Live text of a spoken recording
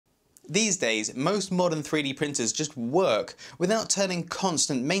These days, most modern 3D printers just work without turning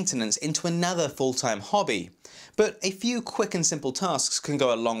constant maintenance into another full-time hobby. But a few quick and simple tasks can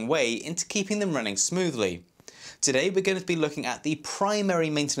go a long way into keeping them running smoothly. Today we're going to be looking at the primary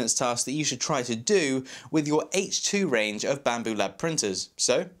maintenance tasks that you should try to do with your H2 range of Bambu Lab printers.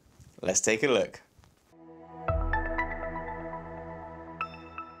 So, let's take a look.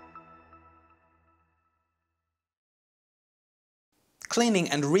 Cleaning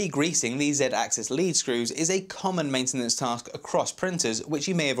and re-greasing the Z-axis lead screws is a common maintenance task across printers, which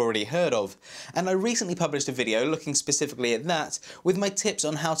you may have already heard of, and I recently published a video looking specifically at that with my tips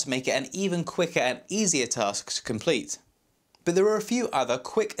on how to make it an even quicker and easier task to complete. But there are a few other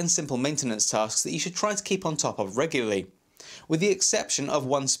quick and simple maintenance tasks that you should try to keep on top of regularly. With the exception of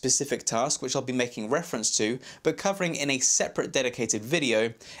one specific task which I'll be making reference to, but covering in a separate dedicated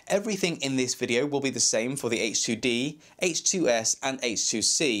video, everything in this video will be the same for the H2D, H2S and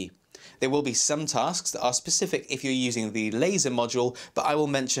H2C. There will be some tasks that are specific if you're using the laser module, but I will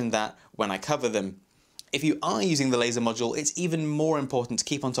mention that when I cover them. If you are using the laser module, it's even more important to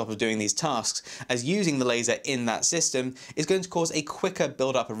keep on top of doing these tasks, as using the laser in that system is going to cause a quicker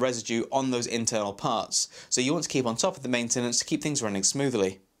build-up of residue on those internal parts, so you want to keep on top of the maintenance to keep things running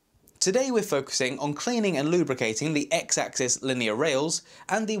smoothly. Today we're focusing on cleaning and lubricating the X-axis linear rails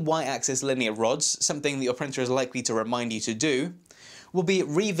and the Y-axis linear rods, something that your printer is likely to remind you to do. We'll be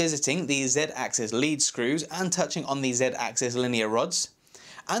revisiting the Z-axis lead screws and touching on the Z-axis linear rods.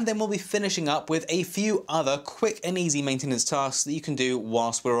 And then we'll be finishing up with a few other quick and easy maintenance tasks that you can do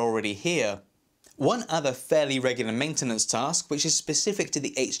whilst we're already here. One other fairly regular maintenance task, which is specific to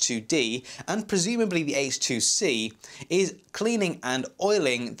the H2D and presumably the H2C, is cleaning and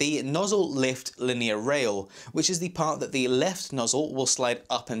oiling the nozzle lift linear rail, which is the part that the left nozzle will slide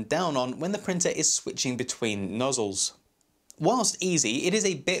up and down on when the printer is switching between nozzles. Whilst easy, it is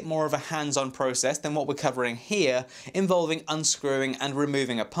a bit more of a hands-on process than what we're covering here, involving unscrewing and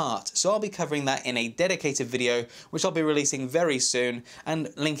removing a part, so I'll be covering that in a dedicated video which I'll be releasing very soon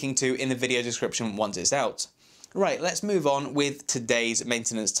and linking to in the video description once it's out. Right, let's move on with today's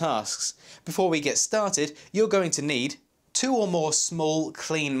maintenance tasks. Before we get started, you're going to need 2 or more small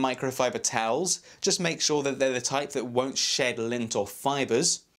clean microfiber towels, just make sure that they're the type that won't shed lint or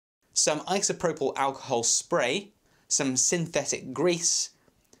fibres, some isopropyl alcohol spray, some synthetic grease,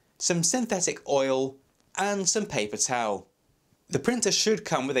 some synthetic oil, and some paper towel. The printer should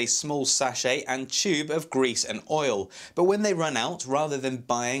come with a small sachet and tube of grease and oil, but when they run out, rather than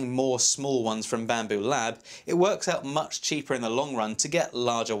buying more small ones from Bambu Lab, it works out much cheaper in the long run to get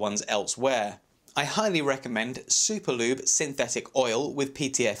larger ones elsewhere. I highly recommend Superlube synthetic oil with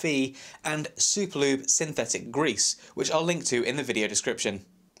PTFE and Superlube synthetic grease, which I'll link to in the video description.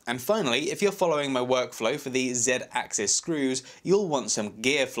 And finally, if you're following my workflow for the Z-axis screws, you'll want some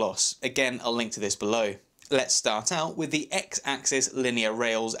gear floss. Again, I'll link to this below. Let's start out with the X-axis linear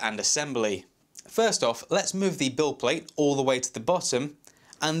rails and assembly. First off, let's move the build plate all the way to the bottom,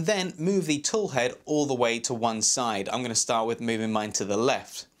 and then move the tool head all the way to one side. I'm going to start with moving mine to the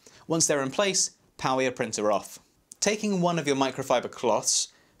left. Once they're in place, power your printer off. Taking one of your microfiber cloths,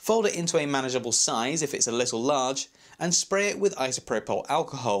 fold it into a manageable size if it's a little large, and spray it with isopropyl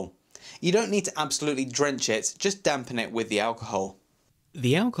alcohol. You don't need to absolutely drench it, just dampen it with the alcohol.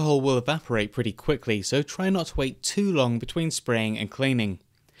 The alcohol will evaporate pretty quickly, so try not to wait too long between spraying and cleaning.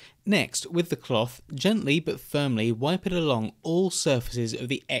 Next, with the cloth, gently but firmly wipe it along all surfaces of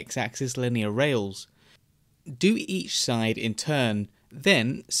the X-axis linear rails. Do each side in turn.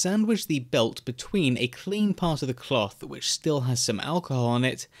 Then, sandwich the belt between a clean part of the cloth which still has some alcohol on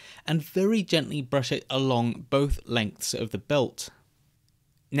it, and very gently brush it along both lengths of the belt.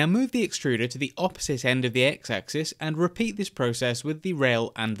 Now move the extruder to the opposite end of the X-axis and repeat this process with the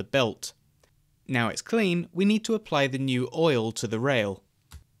rail and the belt. Now it's clean, we need to apply the new oil to the rail.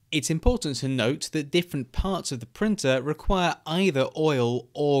 It's important to note that different parts of the printer require either oil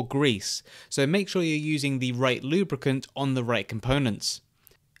or grease, so make sure you're using the right lubricant on the right components.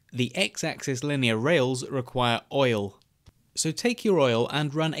 The X-axis linear rails require oil. So take your oil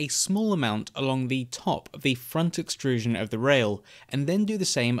and run a small amount along the top of the front extrusion of the rail, and then do the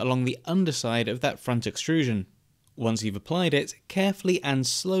same along the underside of that front extrusion. Once you've applied it, carefully and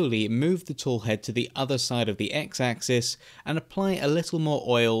slowly move the tool head to the other side of the X-axis and apply a little more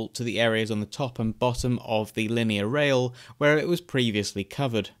oil to the areas on the top and bottom of the linear rail where it was previously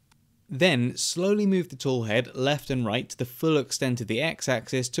covered. Then slowly move the tool head left and right to the full extent of the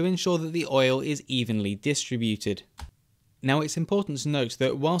X-axis to ensure that the oil is evenly distributed. Now it's important to note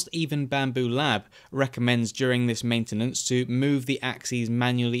that whilst even Bambu Lab recommends during this maintenance to move the axes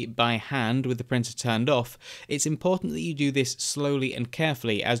manually by hand with the printer turned off, it's important that you do this slowly and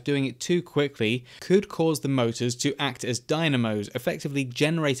carefully, as doing it too quickly could cause the motors to act as dynamos, effectively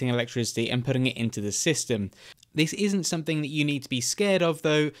generating electricity and putting it into the system. This isn't something that you need to be scared of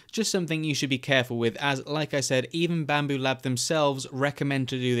though, just something you should be careful with, as like I said, even Bambu Lab themselves recommend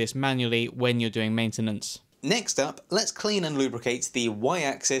to do this manually when you're doing maintenance. Next up, let's clean and lubricate the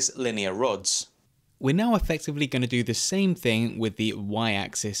Y-axis linear rods. We're now effectively going to do the same thing with the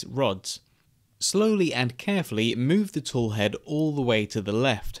Y-axis rods. Slowly and carefully move the tool head all the way to the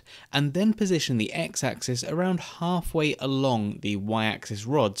left, and then position the X-axis around halfway along the Y-axis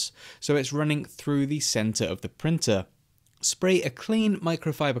rods, so it's running through the centre of the printer. Spray a clean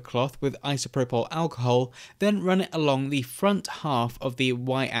microfiber cloth with isopropyl alcohol, then run it along the front half of the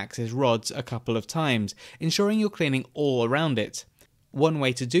Y-axis rods a couple of times, ensuring you're cleaning all around it. One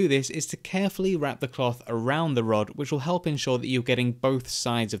way to do this is to carefully wrap the cloth around the rod, which will help ensure that you're getting both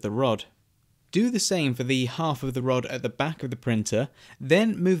sides of the rod. Do the same for the half of the rod at the back of the printer,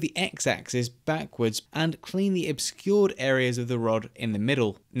 then move the X-axis backwards and clean the obscured areas of the rod in the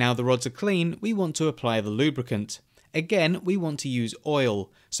middle. Now the rods are clean, we want to apply the lubricant. Again, we want to use oil,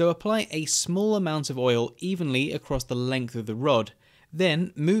 so apply a small amount of oil evenly across the length of the rod,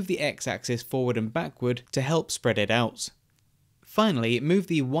 then move the X-axis forward and backward to help spread it out. Finally, move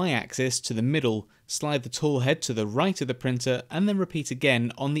the Y-axis to the middle, slide the tool head to the right of the printer, and then repeat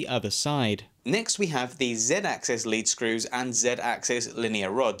again on the other side. Next we have the Z-axis lead screws and Z-axis linear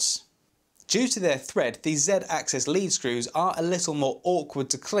rods. Due to their thread, the Z-axis lead screws are a little more awkward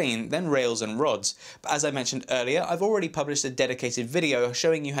to clean than rails and rods, but as I mentioned earlier, I've already published a dedicated video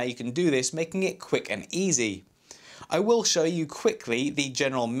showing you how you can do this, making it quick and easy. I will show you quickly the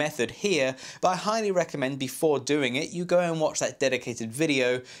general method here, but I highly recommend before doing it you go and watch that dedicated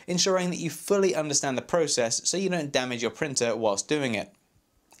video, ensuring that you fully understand the process so you don't damage your printer whilst doing it.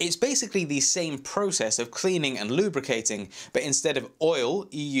 It's basically the same process of cleaning and lubricating, but instead of oil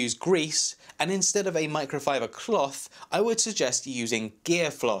you use grease, and instead of a microfiber cloth I would suggest using gear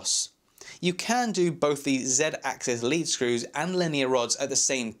floss. You can do both the Z-axis lead screws and linear rods at the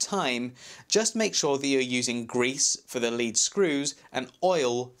same time, just make sure that you're using grease for the lead screws and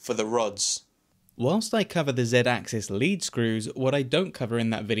oil for the rods. Whilst I cover the Z-axis lead screws, what I don't cover in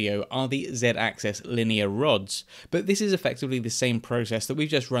that video are the Z-axis linear rods, but this is effectively the same process that we've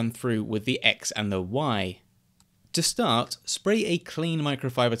just run through with the X and the Y. To start, spray a clean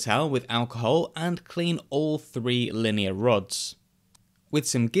microfiber towel with alcohol and clean all 3 linear rods. With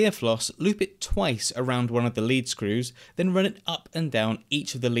some gear floss, loop it twice around one of the lead screws, then run it up and down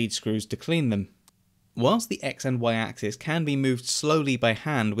each of the lead screws to clean them. Whilst the X and Y axis can be moved slowly by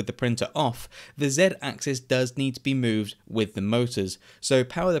hand with the printer off, the Z axis does need to be moved with the motors, so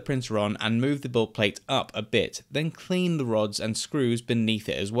power the printer on and move the build plate up a bit, then clean the rods and screws beneath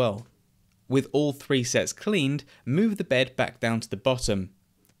it as well. With all 3 sets cleaned, move the bed back down to the bottom.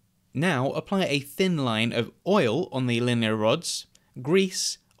 Now apply a thin line of oil on the linear rods,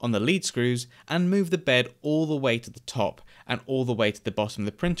 grease on the lead screws, and move the bed all the way to the top and all the way to the bottom of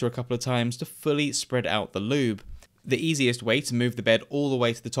the printer a couple of times to fully spread out the lube. The easiest way to move the bed all the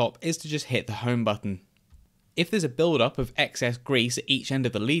way to the top is to just hit the home button. If there's a build-up of excess grease at each end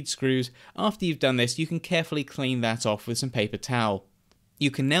of the lead screws, after you've done this you can carefully clean that off with some paper towel. You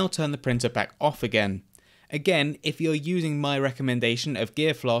can now turn the printer back off again. Again, if you're using my recommendation of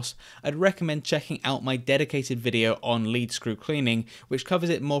gear floss, I'd recommend checking out my dedicated video on lead screw cleaning, which covers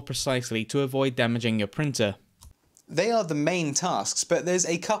it more precisely to avoid damaging your printer. They are the main tasks, but there's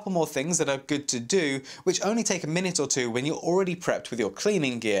a couple more things that are good to do, which only take a minute or two when you're already prepped with your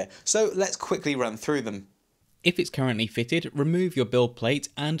cleaning gear, so let's quickly run through them. If it's currently fitted, remove your build plate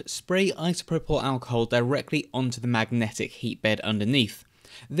and spray isopropyl alcohol directly onto the magnetic heat bed underneath.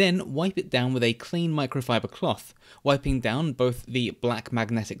 Then wipe it down with a clean microfiber cloth, wiping down both the black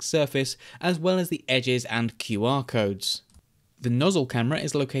magnetic surface as well as the edges and QR codes. The nozzle camera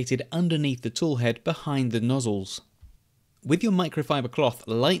is located underneath the tool head behind the nozzles. With your microfiber cloth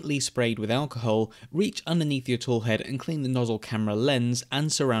lightly sprayed with alcohol, reach underneath your tool head and clean the nozzle camera lens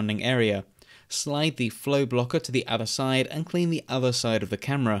and surrounding area. Slide the flow blocker to the other side and clean the other side of the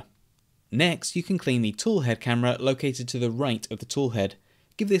camera. Next, you can clean the tool head camera located to the right of the tool head.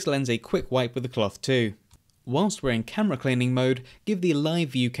 Give this lens a quick wipe with the cloth too. Whilst we're in camera cleaning mode, give the live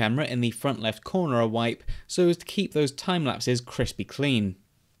view camera in the front left corner a wipe so as to keep those time lapses crispy clean.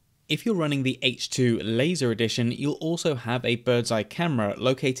 If you're running the H2 laser edition, you'll also have a bird's eye camera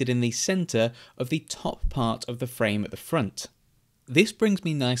located in the centre of the top part of the frame at the front. This brings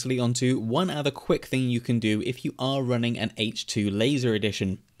me nicely onto one other quick thing you can do if you are running an H2 laser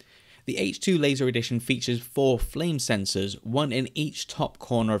edition. The H2 laser edition features 4 flame sensors, one in each top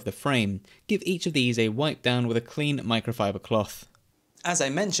corner of the frame. Give each of these a wipe down with a clean microfiber cloth. As I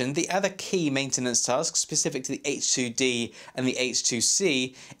mentioned, the other key maintenance task specific to the H2D and the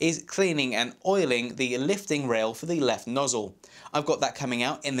H2C is cleaning and oiling the lifting rail for the left nozzle. I've got that coming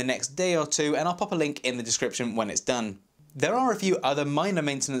out in the next day or two, and I'll pop a link in the description when it's done. There are a few other minor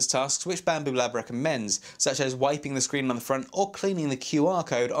maintenance tasks which Bambu Lab recommends, such as wiping the screen on the front or cleaning the QR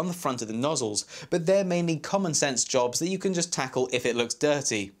code on the front of the nozzles, but they're mainly common sense jobs that you can just tackle if it looks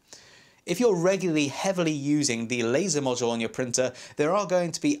dirty. If you're regularly heavily using the laser module on your printer, there are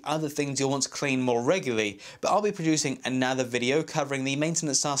going to be other things you'll want to clean more regularly, but I'll be producing another video covering the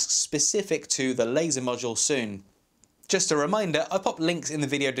maintenance tasks specific to the laser module soon. Just a reminder, I've popped links in the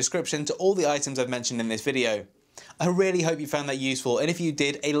video description to all the items I've mentioned in this video. I really hope you found that useful, and if you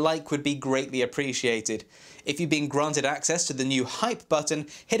did, a like would be greatly appreciated. If you've been granted access to the new hype button,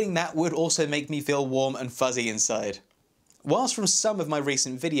 hitting that would also make me feel warm and fuzzy inside. Whilst from some of my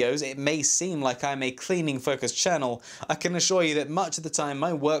recent videos it may seem like I'm a cleaning focused channel, I can assure you that much of the time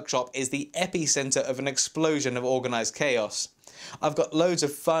my workshop is the epicenter of an explosion of organised chaos. I've got loads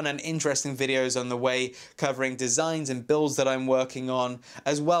of fun and interesting videos on the way covering designs and builds that I'm working on,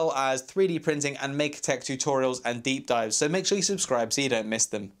 as well as 3D printing and make tech tutorials and deep dives, so make sure you subscribe so you don't miss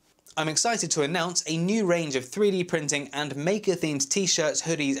them. I'm excited to announce a new range of 3D printing and maker themed t-shirts,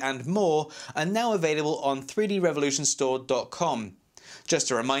 hoodies and more are now available on 3drevolutionstore.com.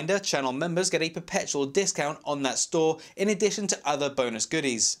 Just a reminder, channel members get a perpetual discount on that store in addition to other bonus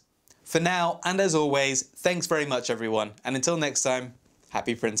goodies. For now, and as always, thanks very much everyone, and until next time,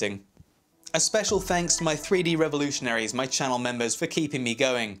 happy printing. A special thanks to my 3D Revolutionaries, my channel members, for keeping me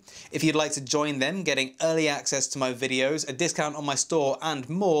going. If you'd like to join them, getting early access to my videos, a discount on my store and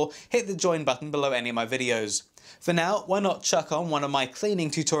more, hit the join button below any of my videos. For now, why not chuck on one of my cleaning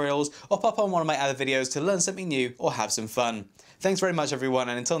tutorials or pop on one of my other videos to learn something new or have some fun. Thanks very much everyone,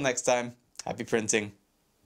 and until next time, happy printing.